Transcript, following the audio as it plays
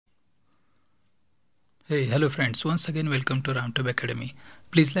Hey, hello friends, once again welcome to Ramtube Academy.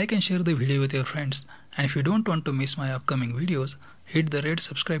 Please like and share the video with your friends, and if you don't want to miss my upcoming videos, hit the red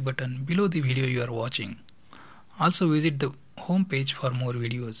subscribe button below the video you are watching. Also visit the home page for more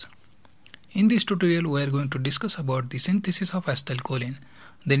videos. In this tutorial we are going to discuss about the synthesis of acetylcholine,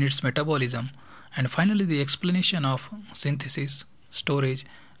 then its metabolism, and finally the explanation of synthesis, storage,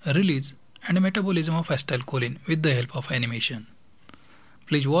 release and metabolism of acetylcholine with the help of animation.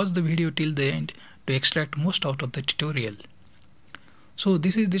 Please watch the video till the end to extract most out of the tutorial. So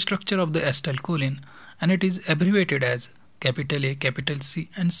this is the structure of the acetylcholine, and it is abbreviated as capital A, capital C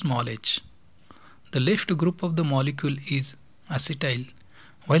and small h. The left group of the molecule is acetyl,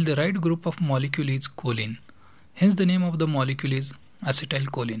 while the right group of molecule is choline. Hence the name of the molecule is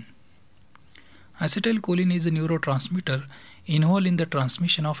acetylcholine. Acetylcholine is a neurotransmitter involved in the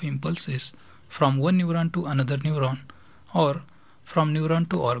transmission of impulses from one neuron to another neuron or from neuron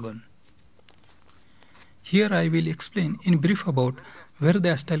to organ. Here I will explain in brief about where the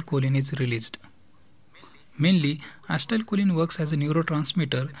acetylcholine is released. Mainly, acetylcholine works as a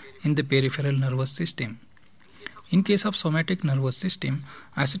neurotransmitter in the peripheral nervous system. In case of somatic nervous system,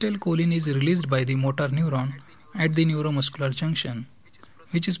 acetylcholine is released by the motor neuron at the neuromuscular junction,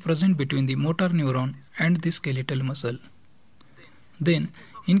 which is present between the motor neuron and the skeletal muscle. Then,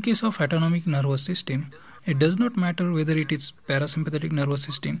 in case of autonomic nervous system, it does not matter whether it is parasympathetic nervous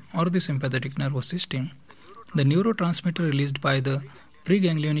system or the sympathetic nervous system. The neurotransmitter released by the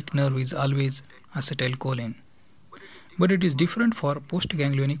preganglionic nerve is always acetylcholine, but it is different for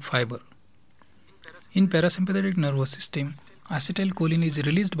postganglionic fiber. In parasympathetic nervous system, acetylcholine is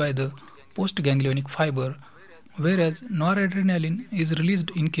released by the postganglionic fiber, whereas noradrenaline is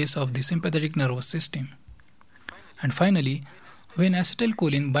released in case of the sympathetic nervous system. And finally, when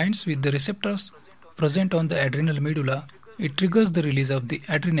acetylcholine binds with the receptors present on the adrenal medulla, it triggers the release of the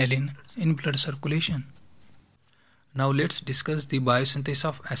adrenaline in blood circulation. Now let's discuss the biosynthesis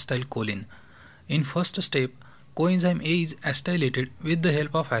of acetylcholine. In first step, coenzyme A is acetylated with the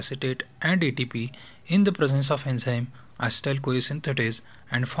help of acetate and ATP in the presence of enzyme acetyl-CoA synthetase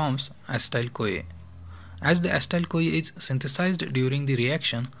and forms acetyl-CoA. As the acetyl-CoA is synthesized during the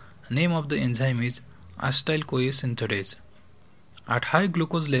reaction, name of the enzyme is acetyl-CoA synthetase. At high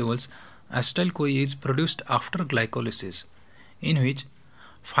glucose levels, acetyl-CoA is produced after glycolysis, in which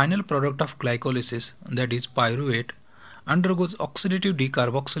final product of glycolysis, that is pyruvate, undergoes oxidative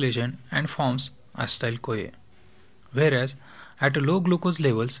decarboxylation and forms acetyl-CoA. Whereas at low glucose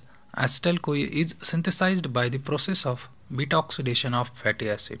levels, acetyl-CoA is synthesized by the process of beta oxidation of fatty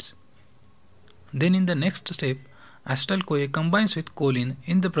acids. Then in the next step, acetyl-CoA combines with choline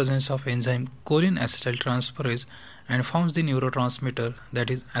in the presence of enzyme choline acetyltransferase and forms the neurotransmitter,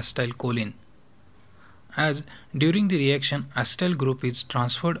 that is acetylcholine. As during the reaction acetyl group is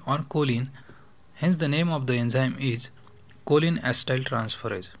transferred on choline, hence the name of the enzyme is choline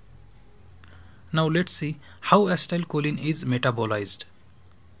acetyltransferase. Now let's see how acetylcholine is metabolized.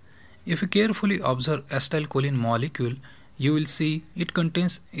 If you carefully observe acetylcholine molecule, you will see it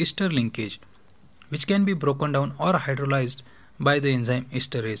contains ester linkage, which can be broken down or hydrolyzed by the enzyme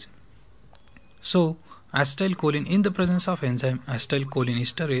esterase. So, acetylcholine in the presence of enzyme acetylcholine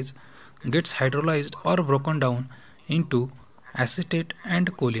esterase gets hydrolyzed or broken down into acetate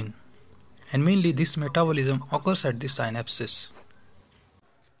and choline, and mainly this metabolism occurs at the synapses.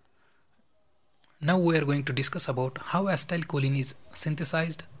 Now we are going to discuss about how acetylcholine is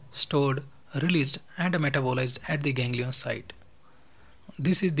synthesized, stored, released and metabolized at the ganglion site.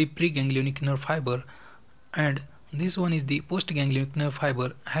 This is the preganglionic nerve fiber, and this one is the postganglionic nerve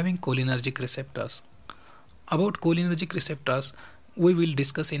fiber having cholinergic receptors. About cholinergic receptors we will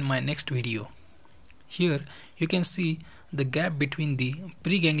discuss in my next video. Here you can see the gap between the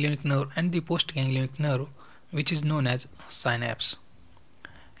preganglionic nerve and the postganglionic nerve, which is known as synapse.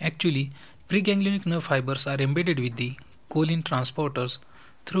 Actually, preganglionic nerve fibers are embedded with the choline transporters,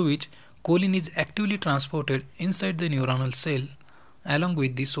 through which choline is actively transported inside the neuronal cell along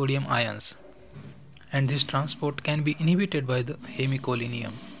with the sodium ions, and this transport can be inhibited by the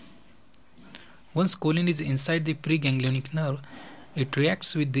hemicholinum. Once choline is inside the preganglionic nerve, it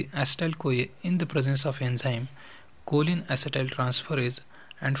reacts with the acetyl-CoA in the presence of enzyme choline acetyltransferase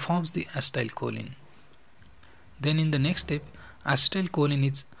and forms the acetylcholine. Then in the next step, acetylcholine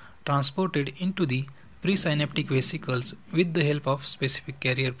is transported into the presynaptic vesicles with the help of specific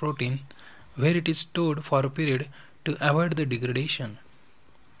carrier protein, where it is stored for a period to avoid the degradation,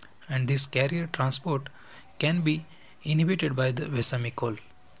 and this carrier transport can be inhibited by the vesamicol.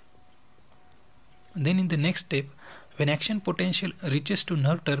 Then in the next step, when action potential reaches to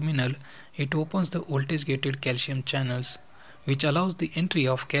nerve terminal, it opens the voltage gated calcium channels, which allows the entry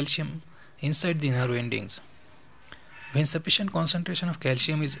of calcium inside the nerve endings. When sufficient concentration of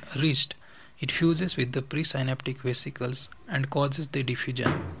calcium is reached, it fuses with the presynaptic vesicles and causes the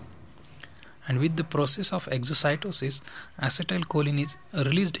diffusion. And with the process of exocytosis, acetylcholine is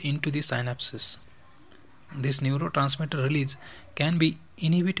released into the synapses. This neurotransmitter release can be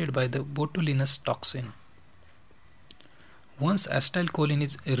inhibited by the botulinous toxin. Once acetylcholine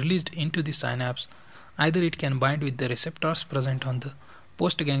is released into the synapse, either it can bind with the receptors present on the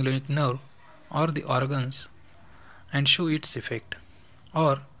postganglionic nerve or the organs and show its effect,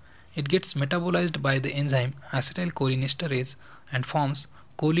 or it gets metabolized by the enzyme acetylcholinesterase and forms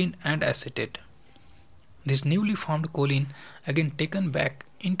choline and acetate. This newly formed choline again taken back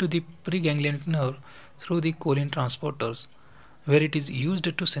into the preganglionic nerve through the choline transporters, where it is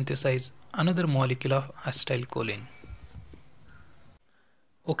used to synthesize another molecule of acetylcholine.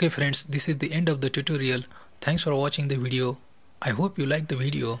 Okay friends, this is the end of the tutorial. Thanks for watching the video. I hope you like the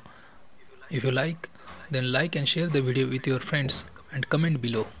video. If you like, then like and share the video with your friends and comment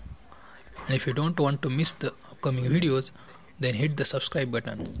below. And if you don't want to miss the upcoming videos, then hit the subscribe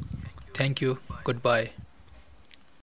button. Thank you. Goodbye.